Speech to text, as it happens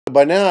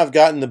By now I've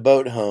gotten the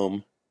boat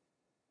home,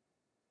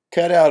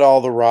 cut out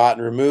all the rot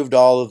and removed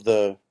all of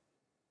the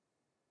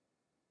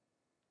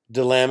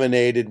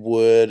delaminated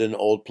wood and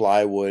old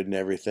plywood and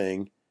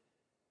everything.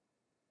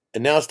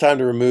 And now it's time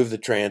to remove the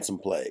transom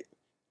plate.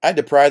 I had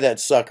to pry that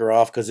sucker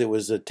off because it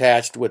was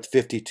attached with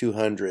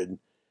 5200.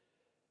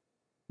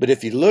 But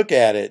if you look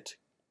at it,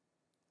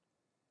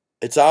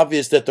 it's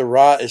obvious that the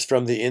rot is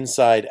from the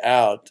inside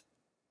out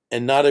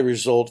and not a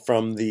result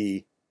from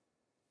the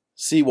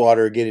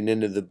seawater getting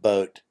into the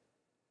boat,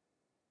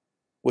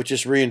 which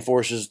just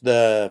reinforces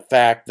the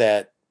fact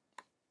that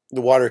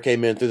the water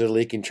came in through the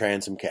leaking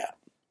transom cap.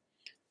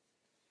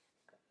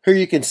 Here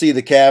you can see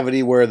the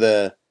cavity where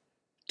the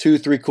 2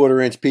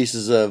 3/4 inch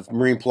pieces of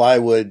marine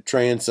plywood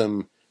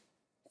transom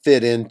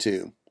fit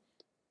into.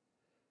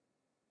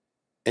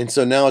 And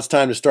so now it's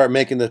time to start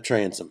making the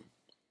transom.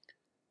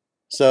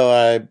 So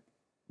I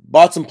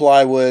bought some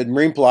plywood,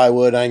 marine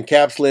plywood. I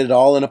encapsulated it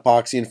all in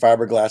epoxy and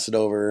fiberglassed it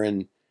over.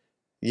 And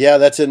yeah,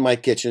 that's in my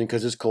kitchen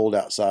because it's cold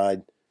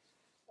outside.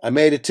 I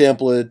made a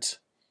template.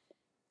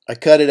 I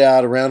cut it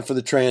out around for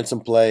the transom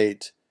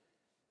plate.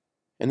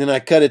 And then I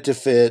cut it to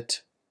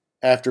fit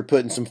after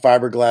putting some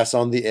fiberglass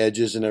on the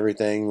edges and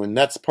everything. And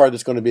that's the part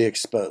that's going to be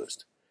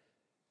exposed.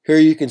 Here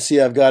you can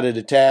see I've got it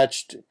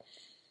attached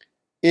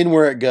in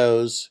where it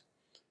goes.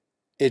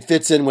 It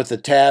fits in with the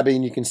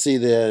tabbing. You can see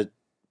the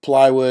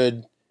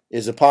plywood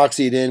is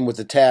epoxied in with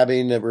the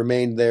tabbing that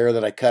remained there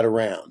that I cut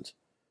around.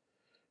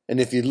 And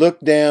if you look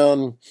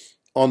down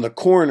on the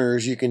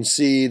corners, you can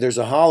see there's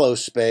a hollow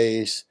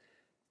space,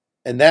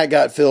 and that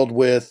got filled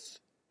with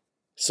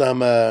some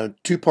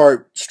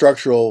 2-part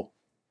structural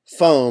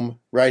foam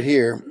right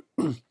here,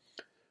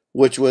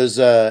 which was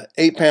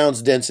 8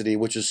 pounds density,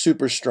 which is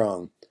super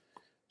strong.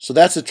 So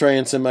that's a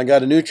transom. I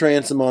got a new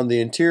transom on the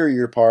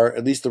interior part,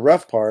 at least the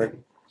rough part.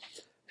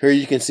 Here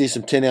you can see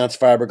some 10-ounce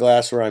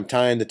fiberglass where I'm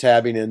tying the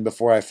tabbing in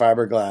before I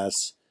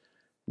fiberglass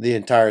the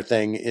entire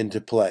thing into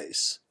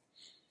place.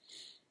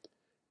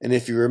 And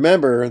if you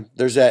remember,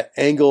 there's that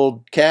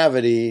angled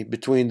cavity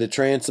between the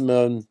transom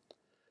and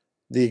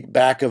the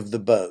back of the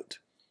boat.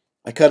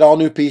 I cut all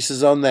new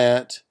pieces on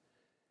that.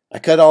 I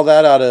cut all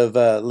that out of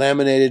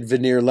laminated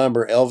veneer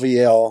lumber,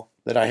 LVL,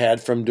 that I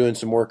had from doing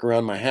some work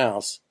around my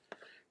house.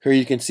 Here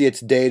you can see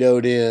it's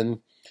dadoed in,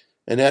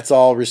 and that's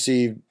all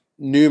received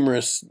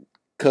numerous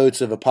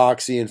coats of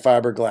epoxy and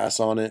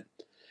fiberglass on it.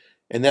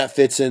 And that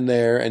fits in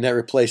there, and that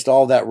replaced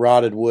all that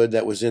rotted wood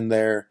that was in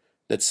there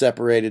that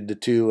separated the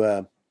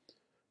two,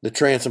 the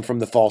transom from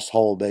the false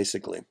hole,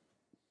 basically.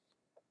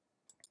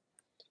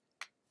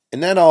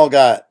 And that all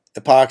got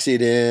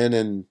epoxied in,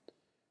 and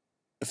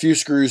a few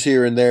screws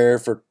here and there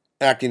for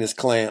acting as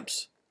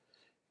clamps.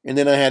 And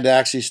then I had to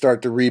actually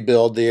start to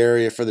rebuild the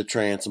area for the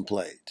transom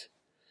plate.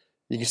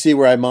 You can see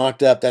where I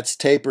mocked up, that's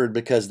tapered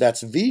because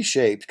that's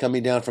V-shaped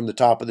coming down from the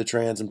top of the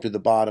transom to the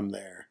bottom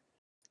there.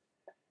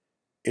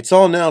 It's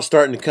all now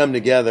starting to come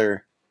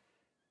together,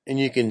 and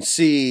you can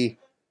see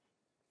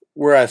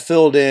where I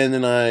filled in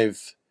and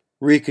I've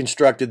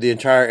reconstructed the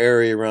entire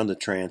area around the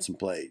transom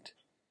plate.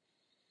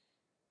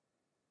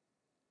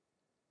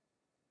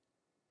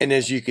 And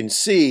as you can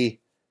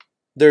see,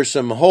 there's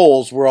some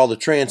holes where all the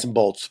transom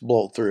bolts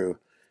bolt through.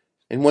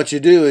 And what you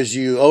do is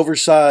you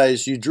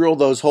drill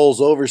those holes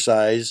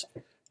oversize,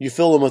 you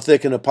fill them with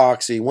thickened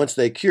epoxy. Once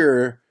they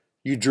cure,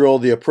 you drill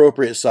the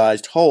appropriate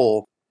sized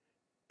hole,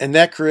 and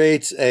that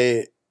creates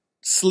a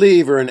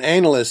sleeve or an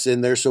annulus in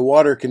there so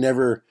water can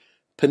never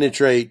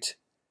penetrate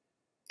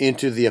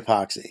into the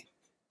epoxy.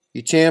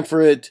 You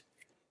chamfer it,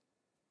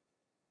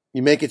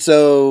 you make it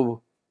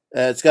so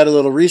it's got a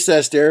little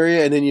recessed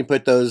area, and then you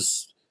put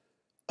those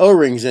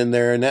O-rings in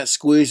there, and that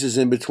squeezes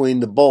in between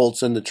the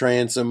bolts and the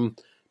transom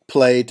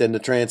plate and the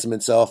transom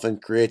itself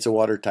and creates a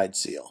watertight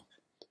seal.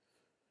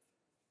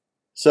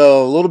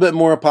 So a little bit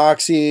more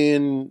epoxy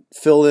and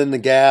fill in the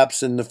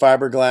gaps and the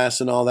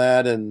fiberglass and all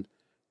that, and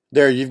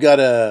there you've got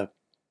a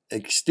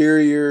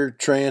exterior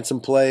transom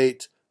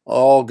plate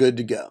all good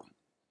to go.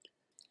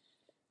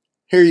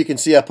 Here you can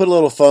see I put a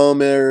little foam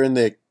there in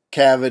the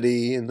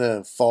cavity in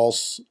the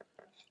false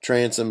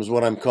transom is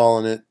what I'm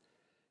calling it,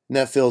 and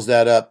that fills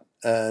that up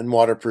and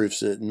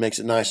waterproofs it and makes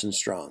it nice and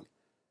strong.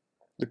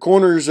 The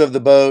corners of the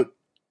boat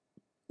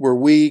were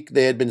weak.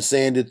 They had been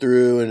sanded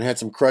through and had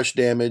some crush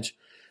damage.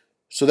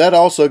 So that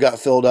also got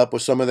filled up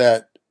with some of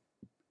that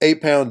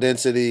 8-pound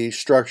density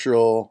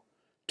structural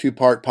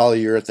 2-part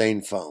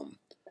polyurethane foam.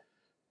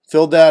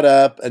 Filled that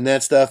up, and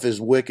that stuff is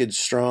wicked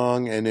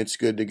strong, and it's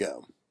good to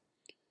go.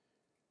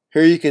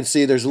 Here you can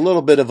see there's a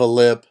little bit of a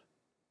lip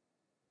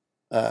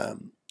at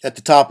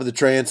the top of the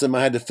transom.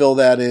 I had to fill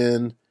that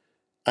in.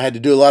 I had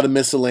to do a lot of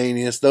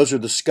miscellaneous. Those are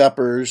the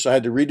scuppers. I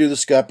had to redo the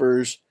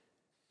scuppers.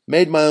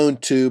 Made my own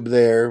tube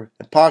there.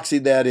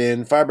 Epoxied that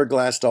in.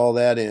 Fiberglassed all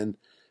that in.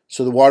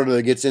 So the water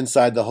that gets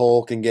inside the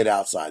hole can get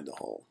outside the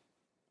hole.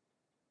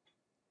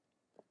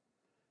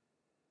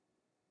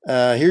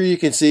 Here you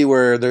can see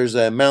where there's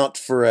a mount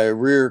for a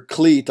rear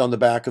cleat on the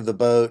back of the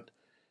boat.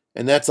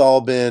 And that's all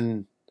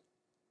been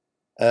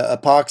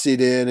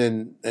epoxied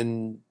in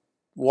and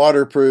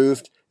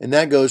waterproofed. and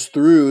that goes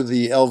through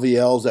the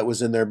LVLs that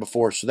was in there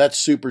before. So that's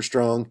super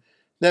strong.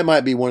 That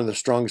might be one of the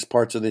strongest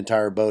parts of the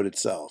entire boat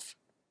itself.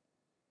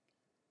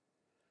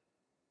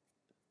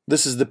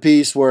 This is the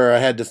piece where I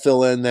had to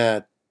fill in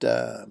that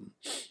at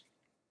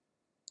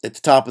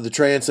the top of the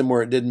transom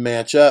where it didn't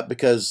match up,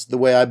 because the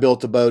way I built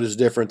the boat is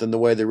different than the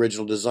way the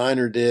original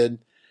designer did.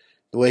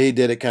 The way he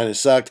did it kind of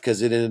sucked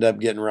because it ended up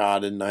getting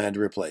rotted and I had to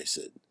replace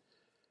it.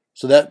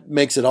 So that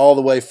makes it all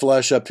the way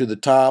flush up to the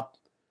top,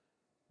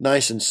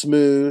 nice and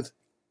smooth.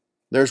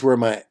 There's where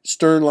my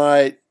stern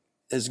light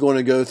is going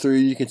to go through.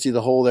 You can see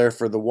the hole there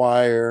for the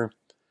wire.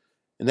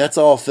 And that's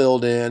all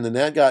filled in. And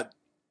that got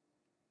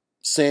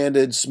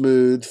sanded,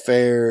 smooth,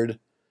 faired.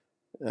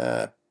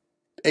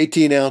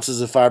 18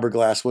 ounces of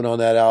fiberglass went on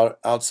that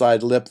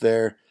outside lip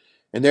there.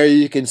 And there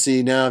you can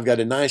see now I've got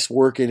a nice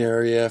working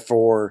area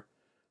for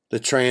the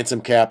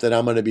transom cap that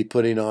I'm going to be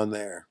putting on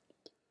there.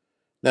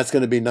 That's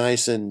going to be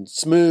nice and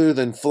smooth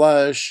and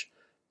flush,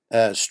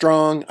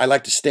 strong. I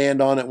like to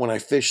stand on it when I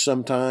fish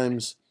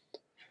sometimes.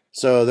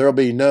 So there will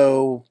be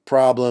no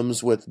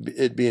problems with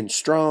it being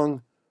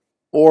strong,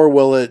 or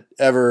will it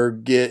ever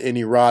get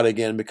any rot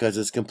again because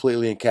it's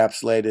completely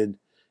encapsulated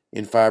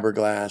in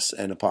fiberglass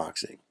and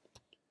epoxy.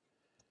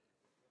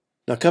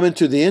 Now coming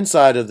to the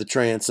inside of the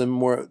transom,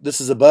 where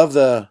this is above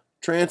the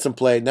transom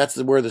plate, and that's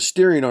where the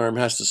steering arm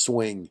has to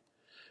swing.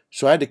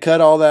 So I had to cut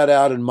all that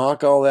out and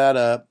mock all that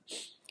up.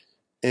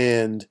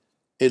 And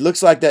it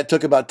looks like that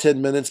took about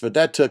 10 minutes, but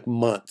that took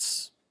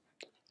months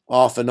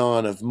off and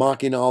on of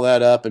mocking all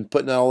that up and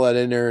putting all that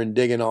in there and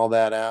digging all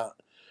that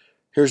out.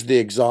 Here's the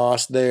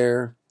exhaust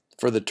there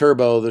for the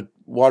turbo. The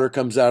water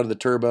comes out of the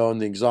turbo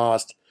and the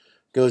exhaust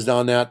goes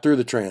down out through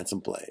the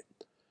transom plate.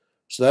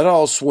 So that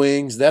all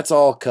swings. That's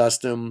all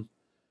custom.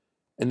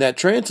 And that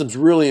transom's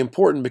really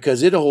important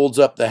because it holds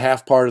up the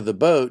half part of the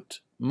boat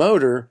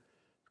motor,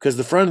 because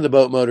the front of the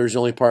boat motor is the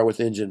only part with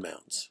engine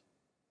mounts.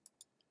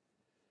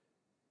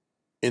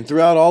 And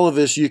throughout all of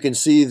this, you can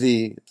see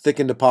the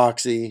thickened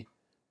epoxy,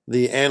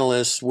 the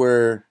analysts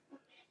where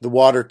the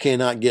water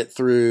cannot get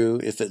through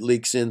if it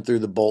leaks in through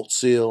the bolt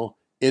seal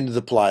into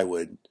the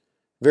plywood.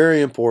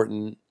 Very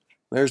important.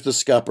 There's the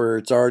scupper.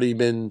 It's already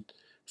been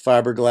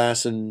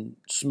fiberglass and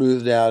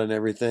smoothed out and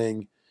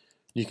everything.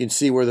 You can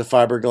see where the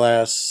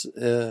fiberglass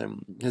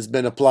has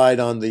been applied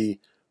on the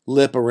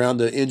lip around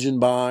the engine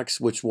box,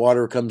 which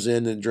water comes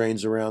in and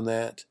drains around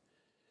that.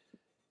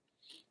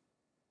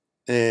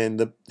 And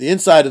the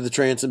inside of the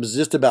transom is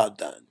just about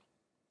done.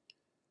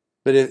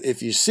 But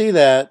if you see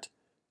that,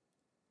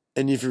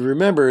 and if you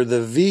remember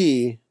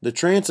the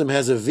transom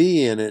has a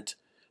V in it.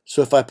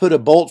 So if I put a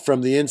bolt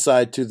from the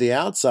inside to the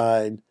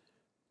outside,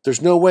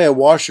 there's no way a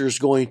washer is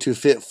going to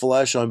fit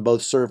flush on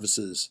both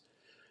surfaces.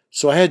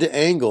 So I had to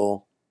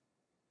angle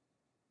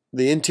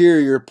the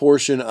interior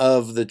portion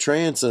of the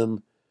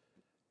transom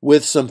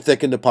with some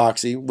thickened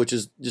epoxy, which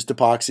is just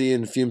epoxy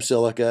and fumed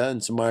silica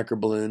and some micro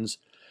balloons.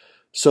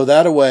 So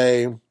that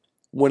way,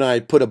 when I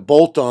put a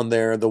bolt on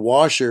there, the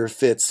washer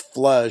fits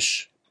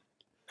flush,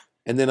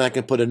 and then I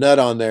can put a nut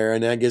on there,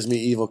 and that gives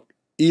me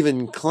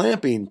even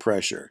clamping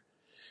pressure.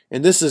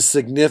 And this is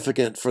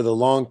significant for the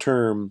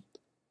long-term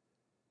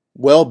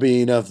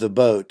well-being of the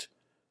boat.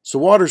 So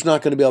water's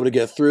not going to be able to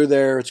get through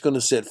there. It's going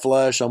to sit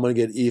flush. I'm going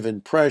to get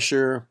even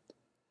pressure,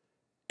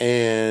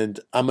 and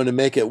I'm going to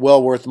make it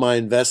well worth my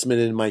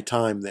investment in my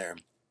time there.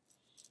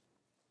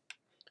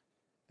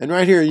 And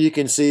right here you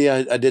can see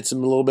I did a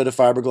little bit of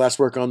fiberglass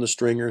work on the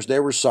stringers. They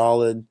were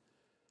solid.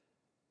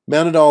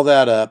 Mounted all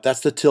that up.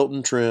 That's the tilt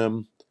and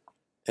trim.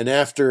 And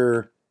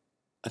after,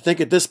 I think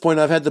at this point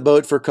I've had the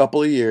boat for a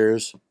couple of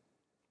years,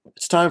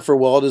 it's time for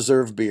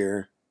well-deserved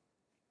beer.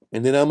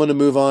 And then I'm going to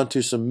move on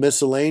to some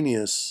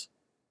miscellaneous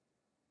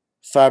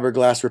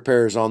fiberglass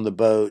repairs on the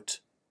boat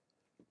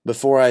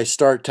before I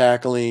start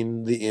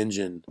tackling the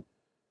engine,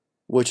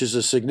 which is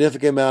a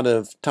significant amount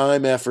of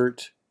time,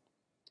 effort,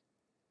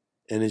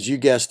 and as you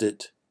guessed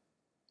it,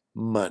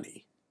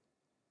 money.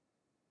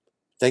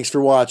 Thanks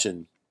for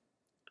watching.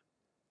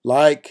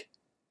 Like,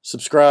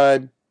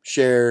 subscribe,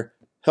 share,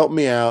 help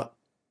me out.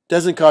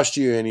 Doesn't cost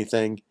you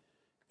anything.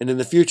 And in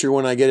the future,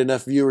 when I get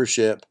enough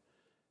viewership,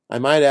 I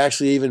might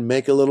actually even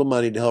make a little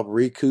money to help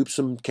recoup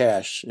some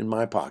cash in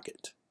my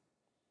pocket.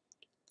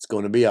 It's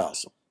going to be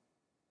awesome.